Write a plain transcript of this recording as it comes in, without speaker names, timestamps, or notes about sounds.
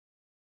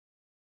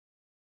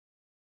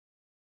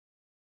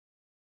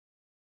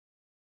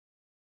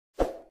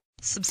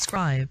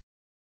subscribe.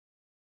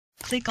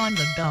 Click on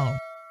the bell.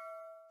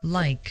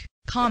 Like,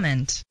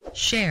 comment,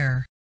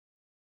 share.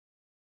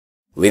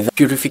 With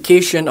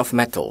purification of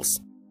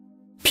metals.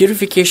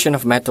 Purification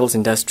of metals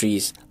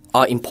industries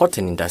are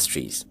important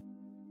industries.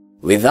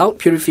 Without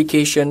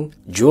purification,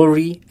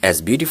 jewelry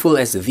as beautiful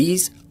as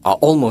these are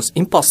almost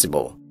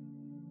impossible.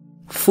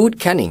 Food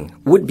canning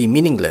would be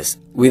meaningless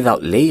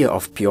without layer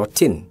of pure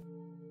tin.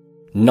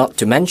 Not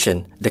to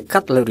mention the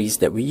cutleries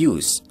that we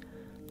use.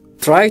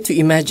 Try to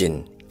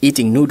imagine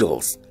eating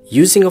noodles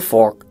using a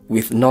fork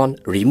with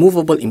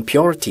non-removable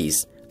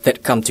impurities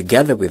that come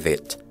together with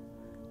it.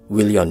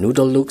 Will your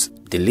noodle look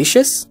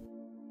delicious?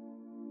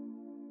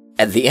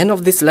 At the end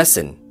of this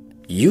lesson,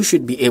 you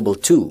should be able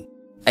to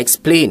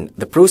explain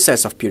the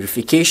process of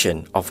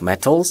purification of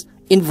metals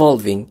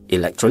involving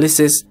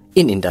electrolysis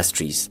in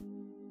industries.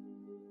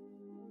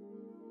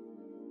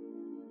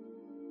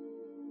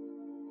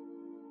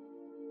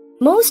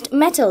 Most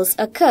metals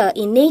occur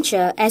in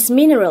nature as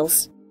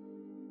minerals,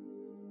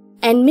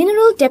 and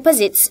mineral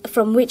deposits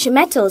from which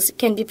metals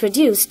can be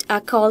produced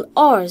are called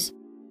ores.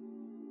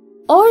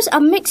 Ores are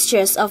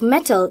mixtures of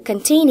metal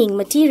containing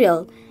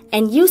material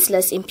and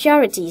useless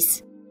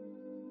impurities.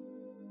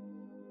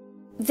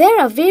 There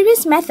are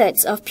various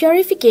methods of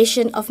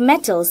purification of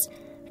metals.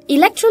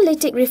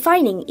 Electrolytic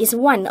refining is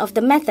one of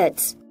the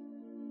methods.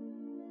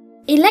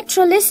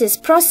 Electrolysis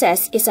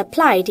process is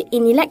applied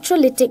in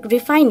electrolytic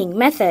refining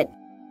method.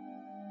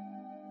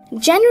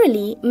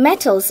 Generally,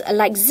 metals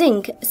like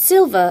zinc,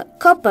 silver,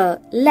 copper,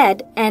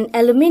 lead, and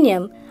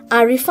aluminium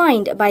are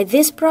refined by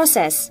this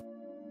process.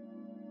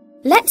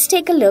 Let's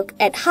take a look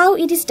at how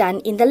it is done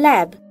in the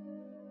lab.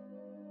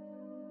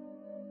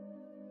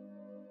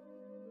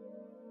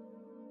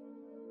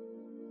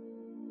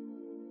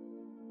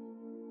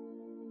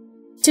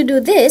 To do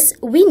this,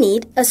 we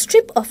need a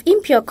strip of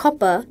impure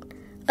copper,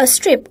 a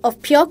strip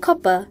of pure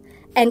copper,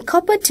 and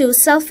copper-2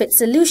 sulfate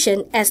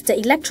solution as the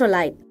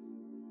electrolyte.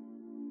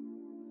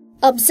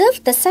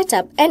 Observe the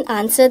setup and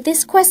answer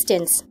these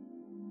questions.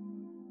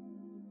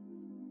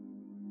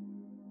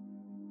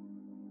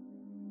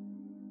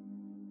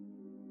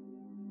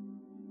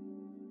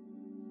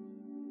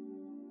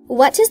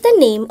 What is the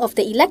name of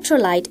the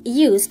electrolyte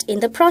used in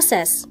the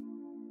process?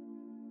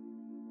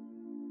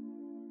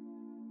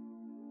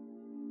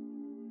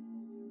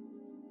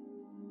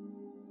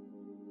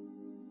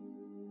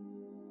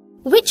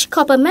 Which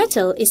copper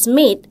metal is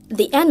made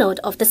the anode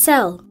of the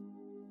cell?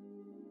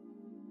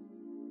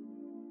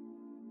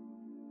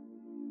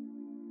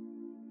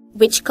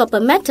 Which copper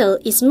metal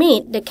is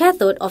made the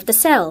cathode of the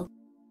cell?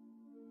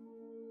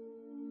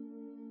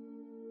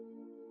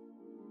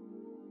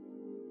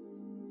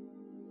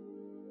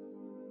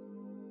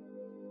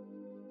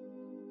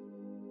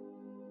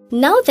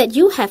 Now that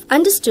you have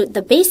understood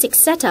the basic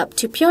setup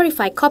to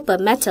purify copper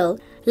metal,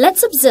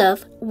 let's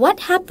observe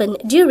what happened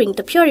during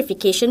the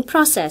purification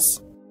process.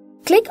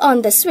 Click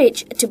on the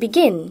switch to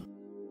begin.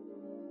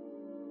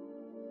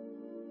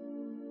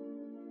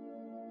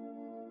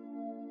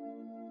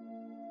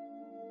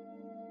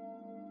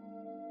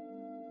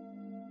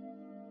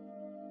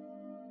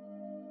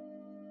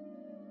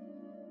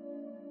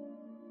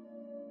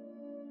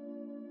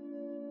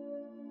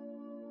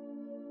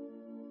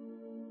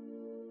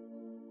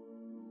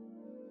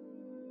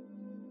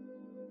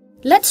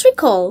 Let's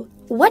recall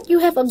what you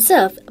have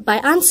observed by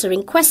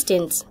answering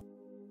questions.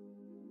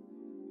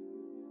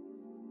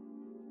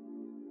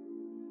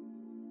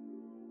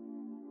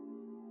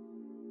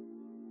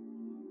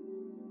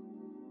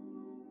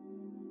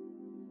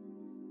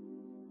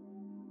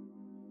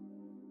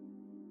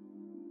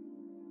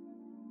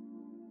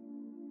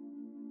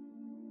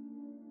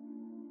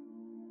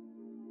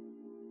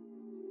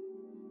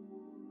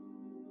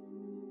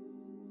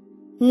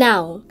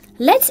 Now,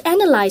 let's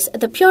analyze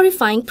the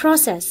purifying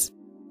process.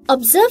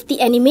 Observe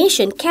the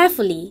animation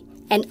carefully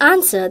and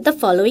answer the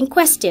following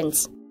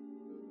questions.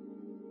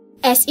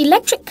 As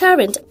electric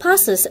current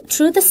passes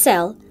through the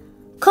cell,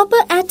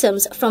 copper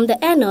atoms from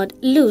the anode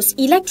lose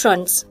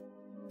electrons,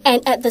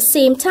 and at the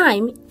same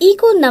time,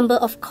 equal number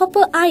of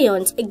copper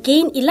ions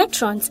gain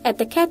electrons at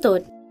the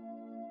cathode.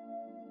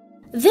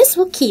 This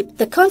will keep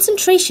the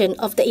concentration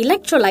of the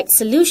electrolyte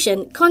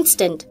solution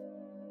constant.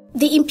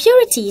 The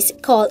impurities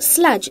called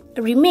sludge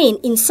remain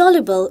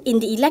insoluble in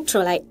the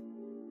electrolyte.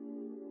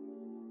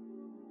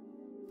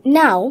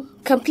 Now,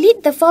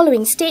 complete the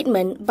following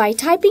statement by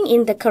typing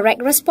in the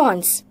correct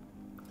response.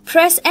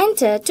 Press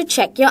Enter to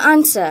check your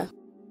answer.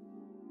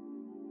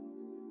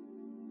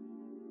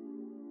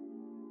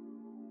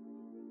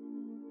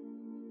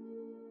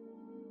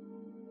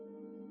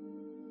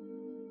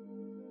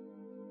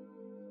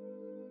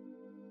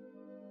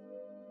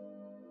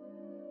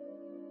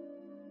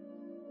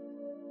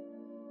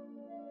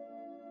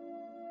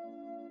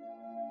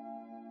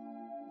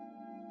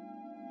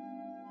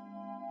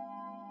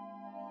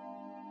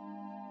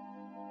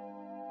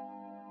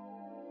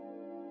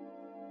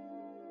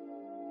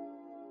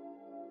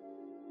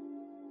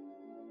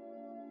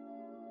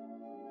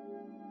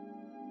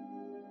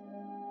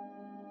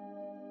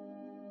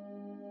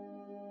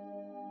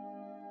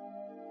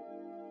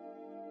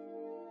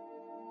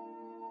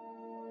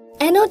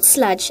 anode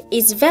sludge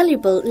is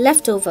valuable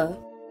leftover.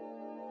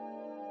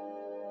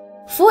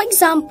 For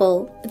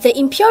example, the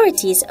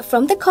impurities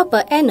from the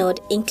copper anode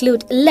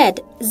include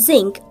lead,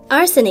 zinc,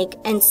 arsenic,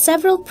 and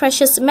several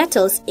precious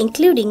metals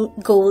including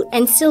gold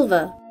and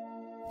silver.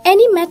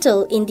 Any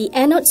metal in the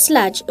anode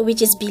sludge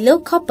which is below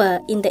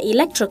copper in the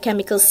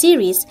electrochemical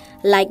series,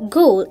 like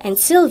gold and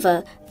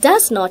silver,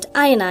 does not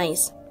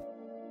ionize.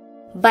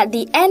 But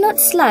the anode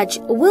sludge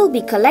will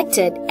be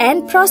collected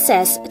and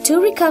processed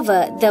to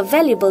recover the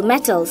valuable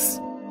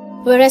metals.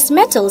 Whereas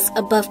metals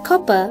above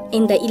copper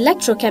in the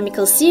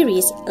electrochemical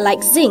series,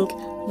 like zinc,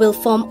 will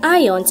form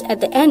ions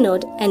at the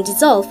anode and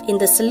dissolve in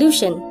the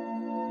solution.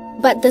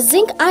 But the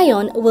zinc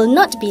ion will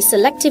not be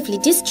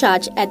selectively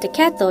discharged at the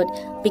cathode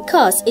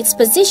because its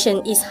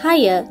position is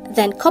higher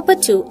than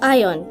copper-2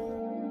 ion.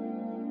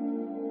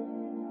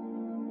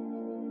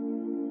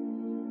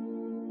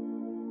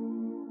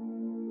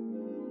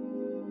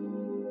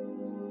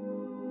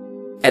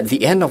 At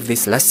the end of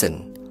this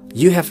lesson,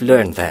 you have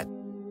learned that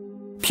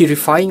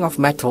purifying of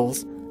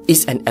metals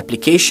is an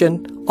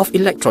application of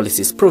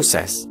electrolysis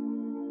process.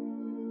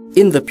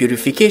 In the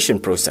purification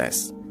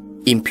process,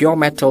 impure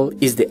metal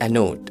is the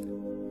anode,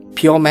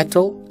 pure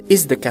metal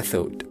is the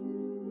cathode.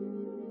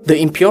 The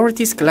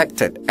impurities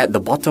collected at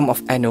the bottom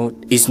of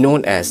anode is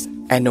known as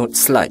anode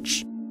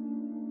sludge.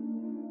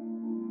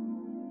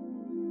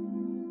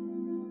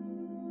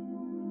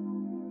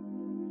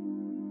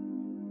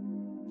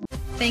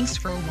 Thanks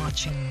for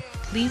watching.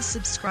 Please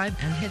subscribe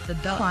and hit the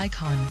bell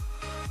icon.